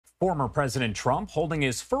Former President Trump holding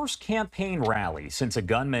his first campaign rally since a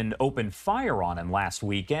gunman opened fire on him last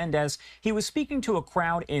weekend as he was speaking to a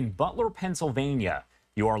crowd in Butler, Pennsylvania.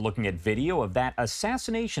 You are looking at video of that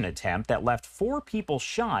assassination attempt that left 4 people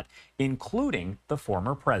shot, including the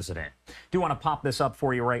former president. Do want to pop this up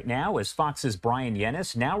for you right now as Fox's Brian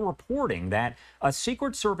Yennis now reporting that a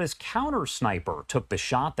Secret Service counter sniper took the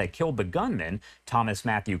shot that killed the gunman, Thomas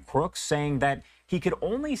Matthew Crooks, saying that he could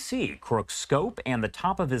only see Crooks' scope and the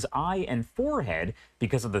top of his eye and forehead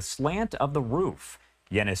because of the slant of the roof.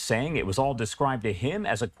 Yennis saying it was all described to him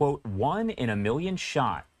as a, quote, 1 in a million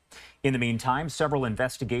shot. In the meantime, several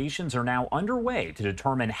investigations are now underway to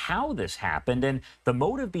determine how this happened and the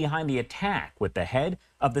motive behind the attack, with the head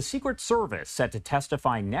of the Secret Service set to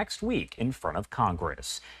testify next week in front of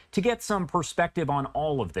Congress. To get some perspective on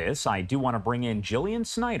all of this, I do want to bring in Jillian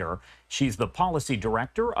Snyder. She's the Policy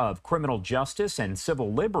Director of Criminal Justice and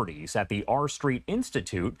Civil Liberties at the R Street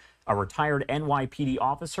Institute, a retired NYPD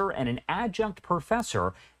officer and an adjunct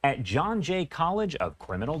professor at John Jay College of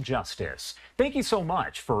Criminal Justice. Thank you so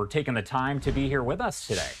much for taking the time to be here with us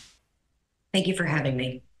today. Thank you for having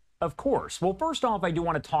me. Of course. Well, first off, I do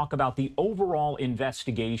want to talk about the overall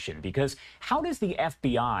investigation, because how does the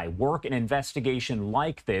FBI work an investigation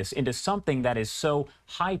like this into something that is so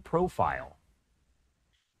high profile?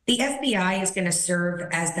 The FBI is going to serve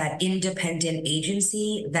as that independent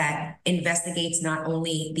agency that investigates not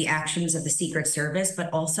only the actions of the Secret Service,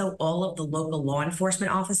 but also all of the local law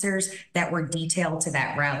enforcement officers that were detailed to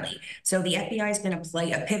that rally. So the FBI is going to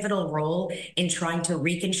play a pivotal role in trying to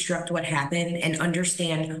reconstruct what happened and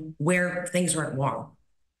understand where things went wrong.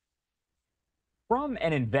 From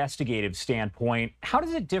an investigative standpoint, how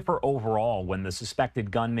does it differ overall when the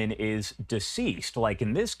suspected gunman is deceased, like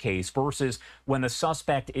in this case, versus when the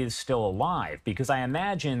suspect is still alive? Because I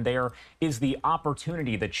imagine there is the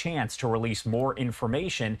opportunity, the chance to release more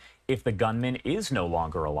information if the gunman is no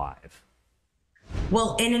longer alive.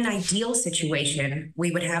 Well, in an ideal situation,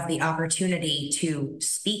 we would have the opportunity to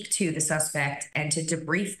speak to the suspect and to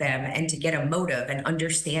debrief them and to get a motive and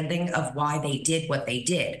understanding of why they did what they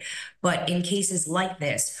did. But in cases like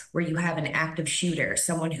this, where you have an active shooter,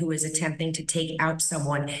 someone who is attempting to take out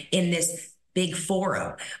someone in this big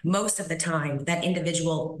forum, most of the time that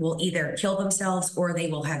individual will either kill themselves or they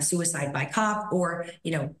will have suicide by cop, or,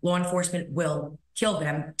 law enforcement will kill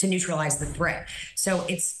them to neutralize the threat. So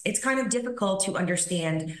it's kind of difficult to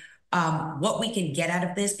understand what we can get out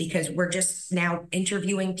of this, because we're just now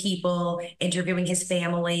interviewing people, interviewing his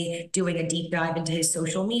family, doing a deep dive into his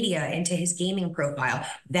social media, into his gaming profile.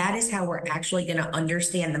 That is how we're actually going to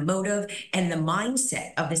understand the motive and the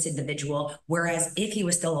mindset of this individual. Whereas if he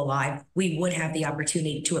was still alive, we would have the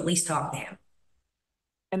opportunity to at least talk to him.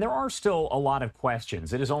 And there are still a lot of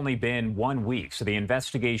questions. It has only been 1 week, so the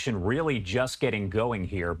investigation really just getting going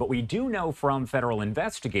here. But we do know from federal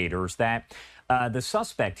investigators that the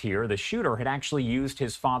suspect here, the shooter, had actually used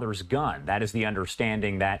his father's gun. That is the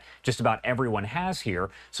understanding that just about everyone has here.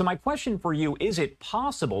 So my question for you, is it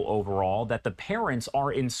possible overall that the parents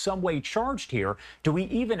are in some way charged here? Do we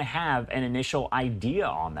even have an initial idea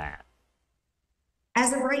on that?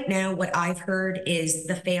 As of right now, what I've heard is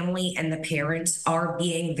the family and the parents are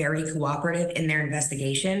being very cooperative in their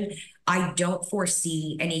investigation. I don't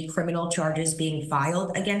foresee any criminal charges being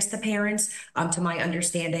filed against the parents. To my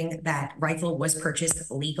understanding, that rifle was purchased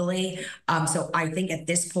legally. So I think at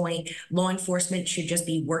this point, law enforcement should just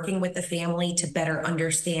be working with the family to better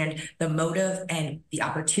understand the motive and the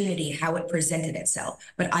opportunity, how it presented itself.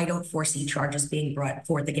 But I don't foresee charges being brought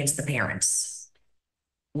forth against the parents.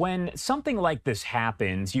 When something like this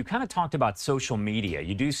happens, you kind of talked about social media.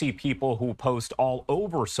 You do see people who post all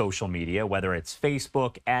over social media, whether it's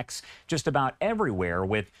Facebook, X, just about everywhere,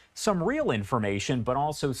 with some real information, but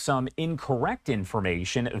also some incorrect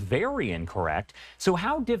information, very incorrect. So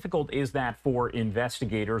how difficult is that for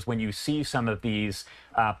investigators when you see some of these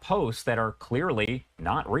posts that are clearly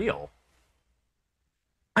not real?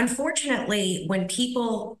 Unfortunately, when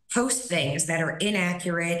people post things that are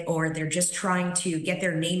inaccurate, or they're just trying to get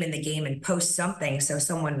their name in the game and post something so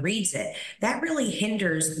someone reads it, that really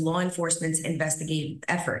hinders law enforcement's investigative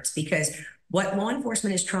efforts, because what law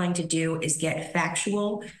enforcement is trying to do is get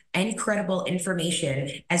factual and credible information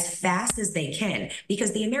as fast as they can,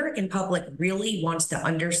 because the American public really wants to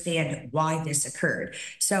understand why this occurred.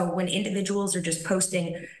 So when individuals are just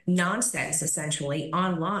posting nonsense, essentially,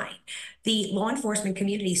 online, the law enforcement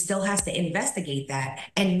community still has to investigate that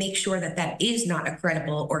and make sure that that is not a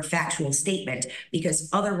credible or factual statement, because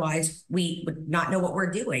otherwise we would not know what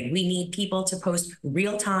we're doing. We need people to post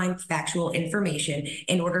real-time factual information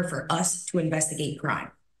in order for us to investigate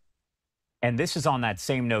crime. And this is on that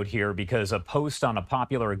same note here because a post on a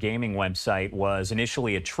popular gaming website was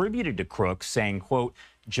initially attributed to Crooks saying, quote,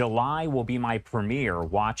 "July will be my premiere.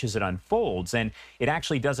 Watch as it unfolds." And it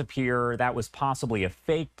actually does appear that was possibly a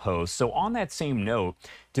fake post. So on that same note,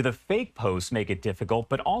 do the fake posts make it difficult,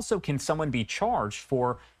 but also can someone be charged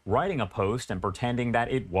for writing a post and pretending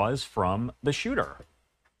that it was from the shooter?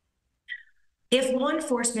 If law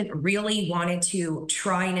enforcement really wanted to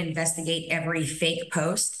try and investigate every fake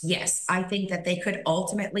post, yes, I think that they could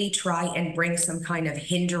ultimately try and bring some kind of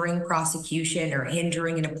hindering prosecution or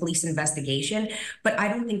hindering in a police investigation. But I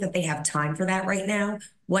don't think that they have time for that right now.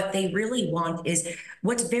 What they really want is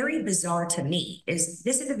what's very bizarre to me is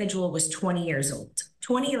this individual was 20 years old.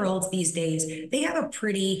 20-year-olds these days, they have a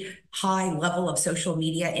pretty high level of social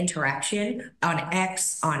media interaction on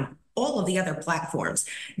X, on all of the other platforms.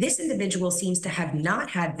 This individual seems to have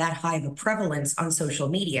not had that high of a prevalence on social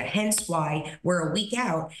media, hence why we're a week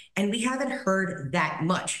out and we haven't heard that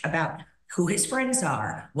much about who his friends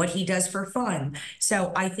are, what he does for fun.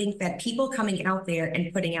 So I think that people coming out there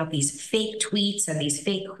and putting out these fake tweets and these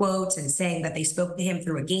fake quotes and saying that they spoke to him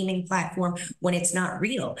through a gaming platform when it's not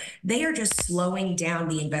real, they are just slowing down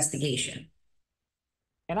the investigation.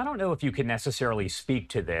 And I don't know if you can necessarily speak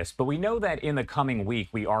to this, but we know that in the coming week,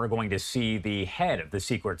 we are going to see the head of the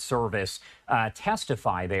Secret Service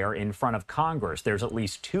testify there in front of Congress. There's at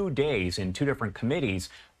least 2 days in 2 different committees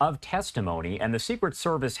of testimony, and the Secret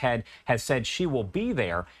Service head has said she will be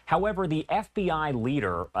there. However, the FBI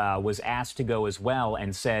leader was asked to go as well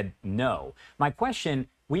and said no. My question,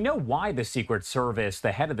 we know why the Secret Service,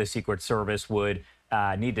 the head of the Secret Service would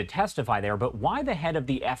need to testify there, but why the head of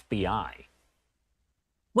the FBI?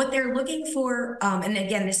 What they're looking for, and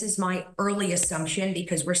again, this is my early assumption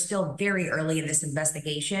because we're still very early in this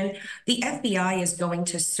investigation, the FBI is going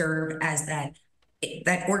to serve as that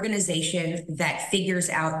organization that figures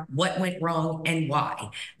out what went wrong and why.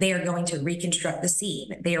 They are going to reconstruct the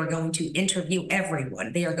scene. They are going to interview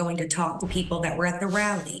everyone. They are going to talk to people that were at the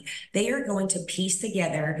rally. They are going to piece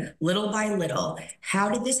together little by little, how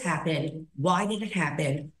did this happen? Why did it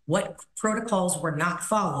happen? What protocols were not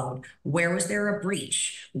followed? Where was there a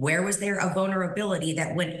breach? Where was there a vulnerability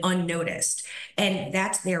that went unnoticed? And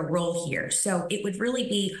that's their role here. So it would really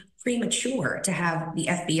be premature to have the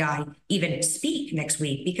FBI even speak next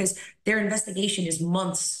week because their investigation is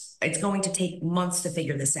months. It's going to take months to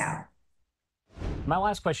figure this out. My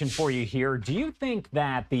last question for you here. Do you think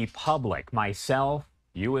that the public, myself,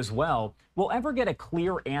 you as well, will ever get a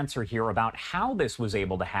clear answer here about how this was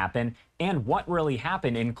able to happen and what really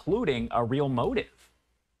happened, including a real motive?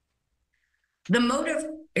 The motive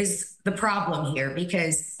is the problem here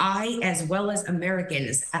because I, as well as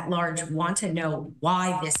Americans at large, want to know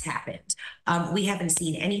why this happened. We haven't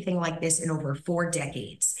seen anything like this in over 4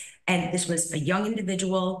 decades. And this was a young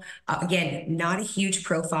individual, again, not a huge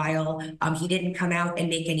profile. He didn't come out and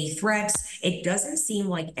make any threats. It doesn't seem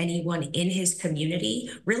like anyone in his community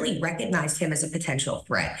really recognized him as a potential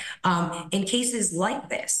threat. In cases like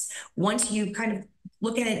this, once you kind of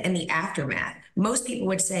look at it in the aftermath, most people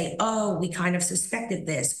would say, oh, we kind of suspected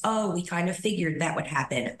this. Oh, we kind of figured that would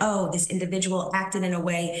happen. Oh, this individual acted in a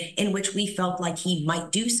way in which we felt like he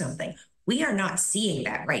might do something. We are not seeing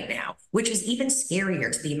that right now, which is even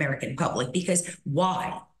scarier to the American public because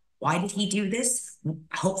why? Why did he do this?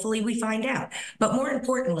 Hopefully we find out. But more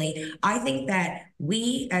importantly, I think that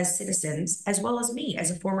we as citizens, as well as me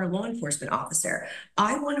as a former law enforcement officer,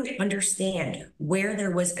 I want to understand where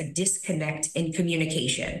there was a disconnect in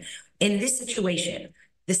communication. In this situation,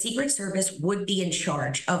 the Secret Service would be in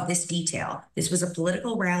charge of this detail. This was a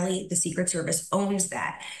political rally. The Secret Service owns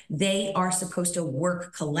that. They are supposed to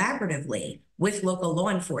work collaboratively with local law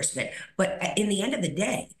enforcement. But in the end of the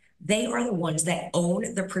day, they are the ones that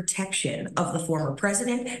own the protection of the former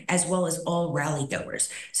president, as well as all rally goers.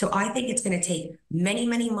 So I think it's going to take many,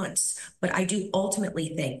 many months, but I do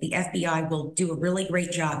ultimately think the FBI will do a really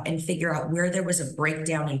great job and figure out where there was a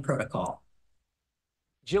breakdown in protocol.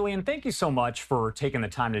 Jillian, thank you so much for taking the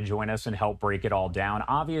time to join us and help break it all down.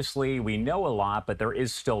 Obviously, we know a lot, but there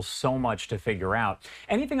is still so much to figure out.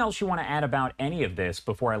 Anything else you want to add about any of this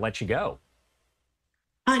before I let you go?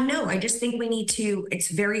 No, I just think we need to, it's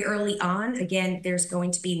very early on. Again, there's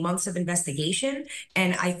going to be months of investigation.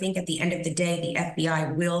 And I think at the end of the day, the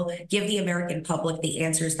FBI will give the American public the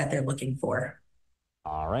answers that they're looking for.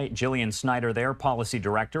 All right. Jillian Snyder there, Policy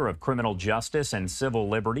Director of Criminal Justice and Civil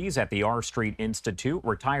Liberties at the R Street Institute,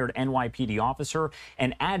 retired NYPD officer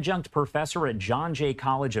and adjunct professor at John Jay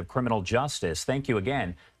College of Criminal Justice. Thank you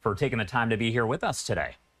again for taking the time to be here with us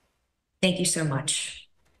today. Thank you so much.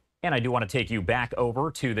 And I do want to take you back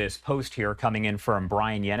over to this post here coming in from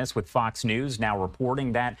Brian Yennis with Fox News, now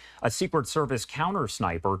reporting that a Secret Service counter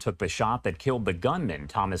sniper took the shot that killed the gunman,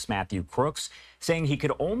 Thomas Matthew Crooks, saying he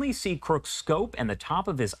could only see Crooks' scope and the top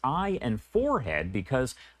of his eye and forehead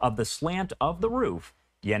because of the slant of the roof.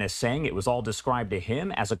 Yennis saying it was all described to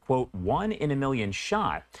him as a, quote, 1 in a million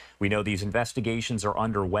shot. We know these investigations are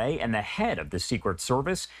underway, and the head of the Secret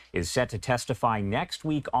Service is set to testify next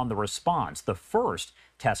week on the response. The first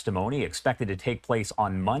testimony expected to take place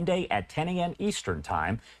on Monday at 10 a.m. Eastern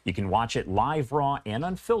Time. You can watch it live, raw, and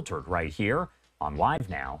unfiltered right here on Live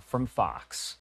Now from Fox.